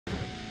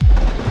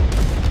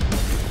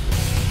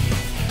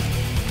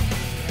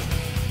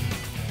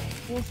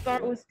We'll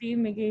start with Steve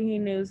McGehee,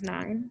 News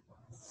 9.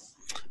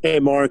 Hey,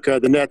 Mark.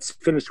 The Nets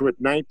finished with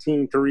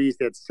 19 threes.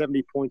 They had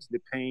 70 points in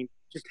the paint.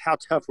 Just how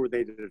tough were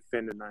they to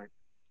defend tonight?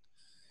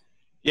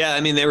 Yeah, I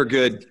mean, they were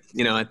good.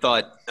 I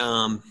thought,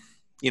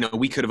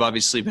 we could have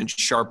obviously been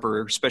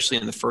sharper, especially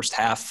in the first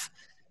half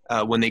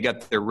when they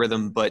got their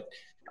rhythm. But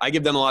I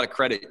give them a lot of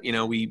credit.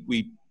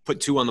 We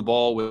put 2 on the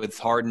ball with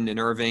Harden and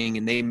Irving,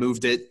 and they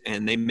moved it,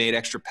 and they made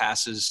extra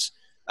passes.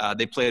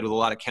 They played with a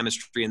lot of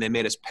chemistry, and they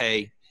made us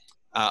pay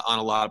on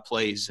a lot of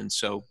plays. And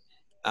so,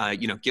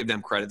 give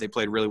them credit. They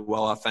played really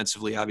well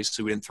offensively.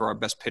 Obviously, we didn't throw our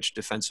best pitch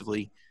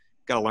defensively.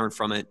 Got to learn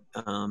from it,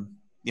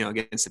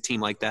 against a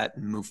team like that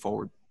and move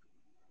forward.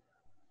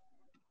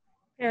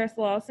 Harris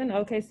Lawson,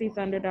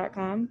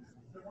 OKCThunder.com.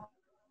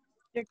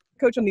 Yeah,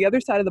 Coach, on the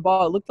other side of the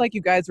ball, it looked like you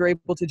guys were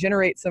able to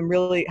generate some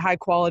really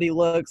high-quality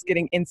looks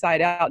getting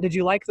inside out. Did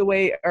you like the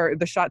way or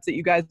the shots that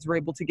you guys were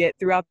able to get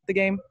throughout the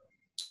game?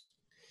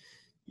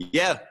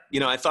 Yeah,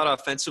 I thought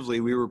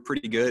offensively we were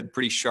pretty good,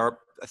 pretty sharp.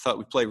 I thought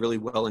we played really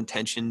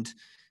well-intentioned,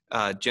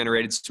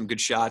 generated some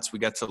good shots. We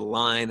got to the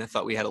line. I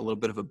thought we had a little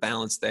bit of a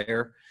balance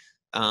there.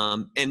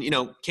 And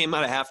came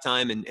out of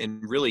halftime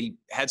and really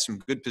had some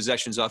good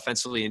possessions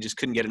offensively and just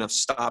couldn't get enough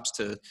stops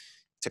to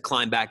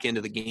climb back into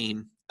the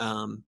game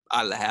out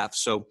of the half.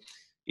 So,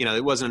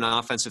 it wasn't an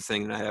offensive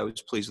thing tonight. I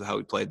was pleased with how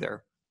we played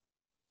there.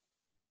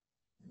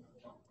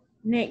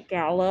 Nick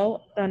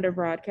Gallo, Thunder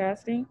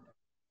Broadcasting.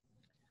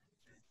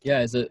 Yeah,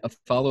 as a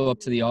follow-up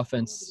to the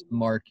offense,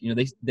 Mark,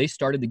 they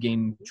started the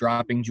game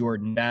dropping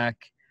Jordan back.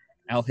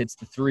 Al hits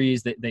the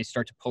threes. They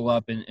start to pull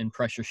up and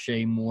pressure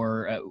Shea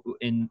more.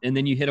 And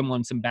then you hit him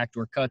on some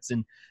backdoor cuts.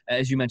 And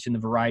as you mentioned, the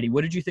variety.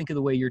 What did you think of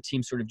the way your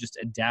team sort of just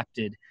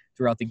adapted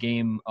throughout the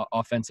game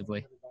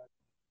offensively?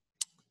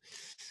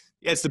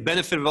 Yeah, it's the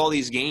benefit of all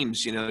these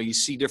games. You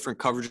see different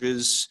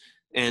coverages,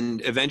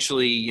 and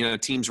eventually,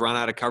 teams run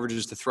out of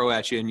coverages to throw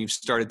at you, and you've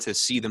started to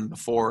see them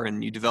before,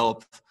 and you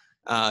develop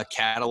a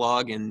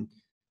catalog, and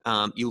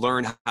you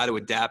learn how to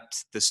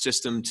adapt the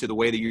system to the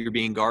way that you're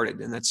being guarded.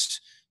 And that's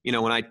 –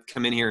 when I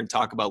come in here and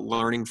talk about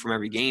learning from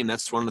every game,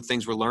 that's one of the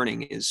things we're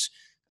learning is,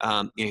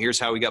 here's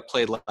how we got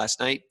played last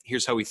night.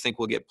 Here's how we think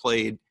we'll get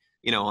played,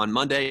 on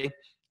Monday.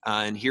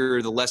 And here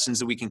are the lessons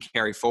that we can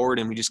carry forward.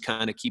 And we just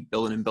kind of keep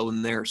building and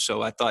building there.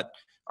 So I thought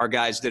our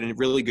guys did a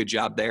really good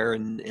job there.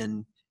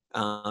 And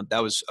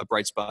that was a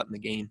bright spot in the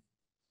game.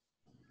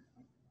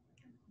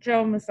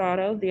 Joe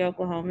Masato, The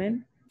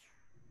Oklahoman.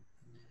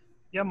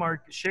 Yeah,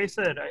 Mark, Shea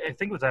said, I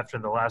think it was after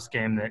the last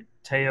game, that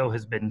Teo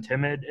has been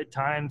timid at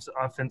times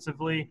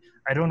offensively.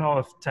 I don't know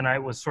if tonight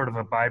was sort of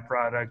a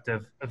byproduct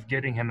of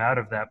getting him out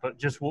of that, but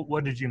just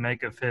what did you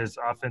make of his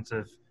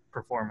offensive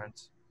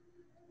performance?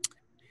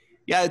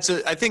 Yeah,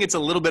 I think it's a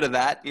little bit of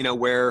that,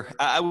 where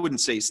I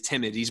wouldn't say he's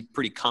timid. He's a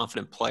pretty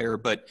confident player,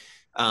 but,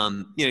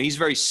 he's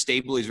very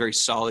stable. He's very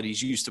solid.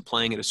 He's used to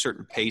playing at a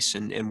certain pace,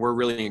 and we're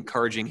really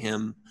encouraging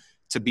him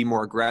to be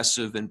more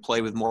aggressive and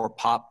play with more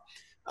pop.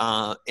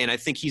 And I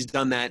think he's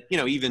done that,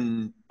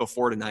 even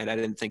before tonight. I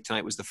didn't think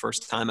tonight was the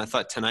first time. I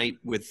thought tonight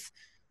with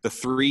the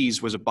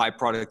threes was a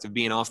byproduct of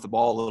being off the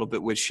ball a little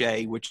bit with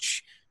Shea,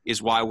 which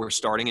is why we're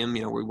starting him.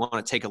 We want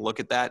to take a look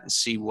at that and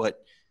see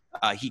what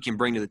he can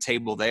bring to the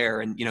table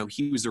there. And,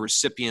 he was the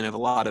recipient of a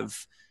lot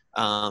of,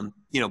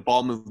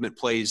 ball movement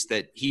plays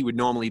that he would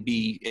normally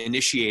be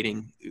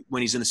initiating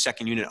when he's in the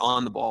second unit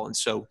on the ball. And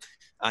so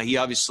he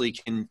obviously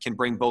can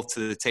bring both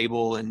to the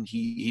table, and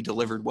he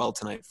delivered well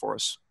tonight for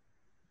us.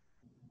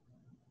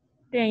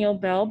 Daniel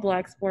Bell,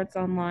 Black Sports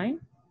Online.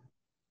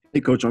 Hey,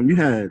 Coach, you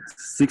had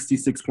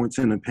 66 points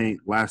in the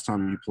paint last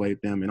time you played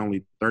them and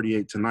only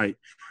 38 tonight.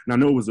 And I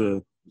know it was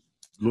a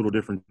little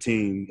different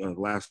team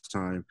last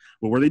time,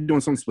 but were they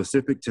doing something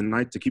specific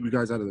tonight to keep you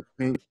guys out of the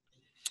paint?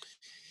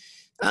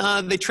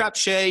 They trapped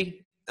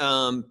Shea.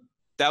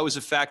 That was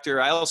a factor.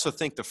 I also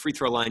think the free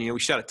throw line, we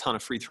shot a ton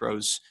of free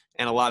throws,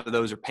 and a lot of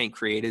those are paint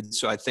created.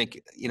 So I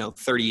think,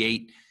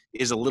 38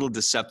 is a little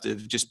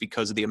deceptive just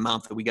because of the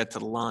amount that we get to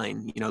the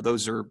line.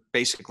 Those are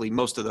basically,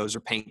 most of those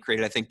are paint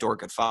created. I think Dort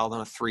got fouled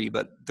on a 3,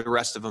 but the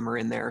rest of them are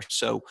in there.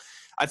 So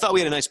I thought we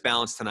had a nice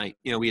balance tonight.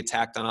 We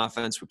attacked on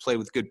offense. We played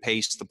with good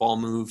pace. The ball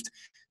moved.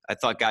 I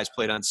thought guys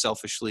played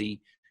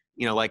unselfishly.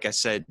 Like I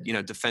said,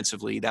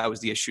 defensively, that was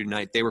the issue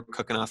tonight. They were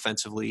cooking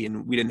offensively,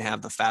 and we didn't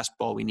have the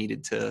fastball we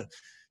needed to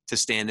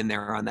stand in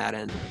there on that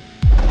end.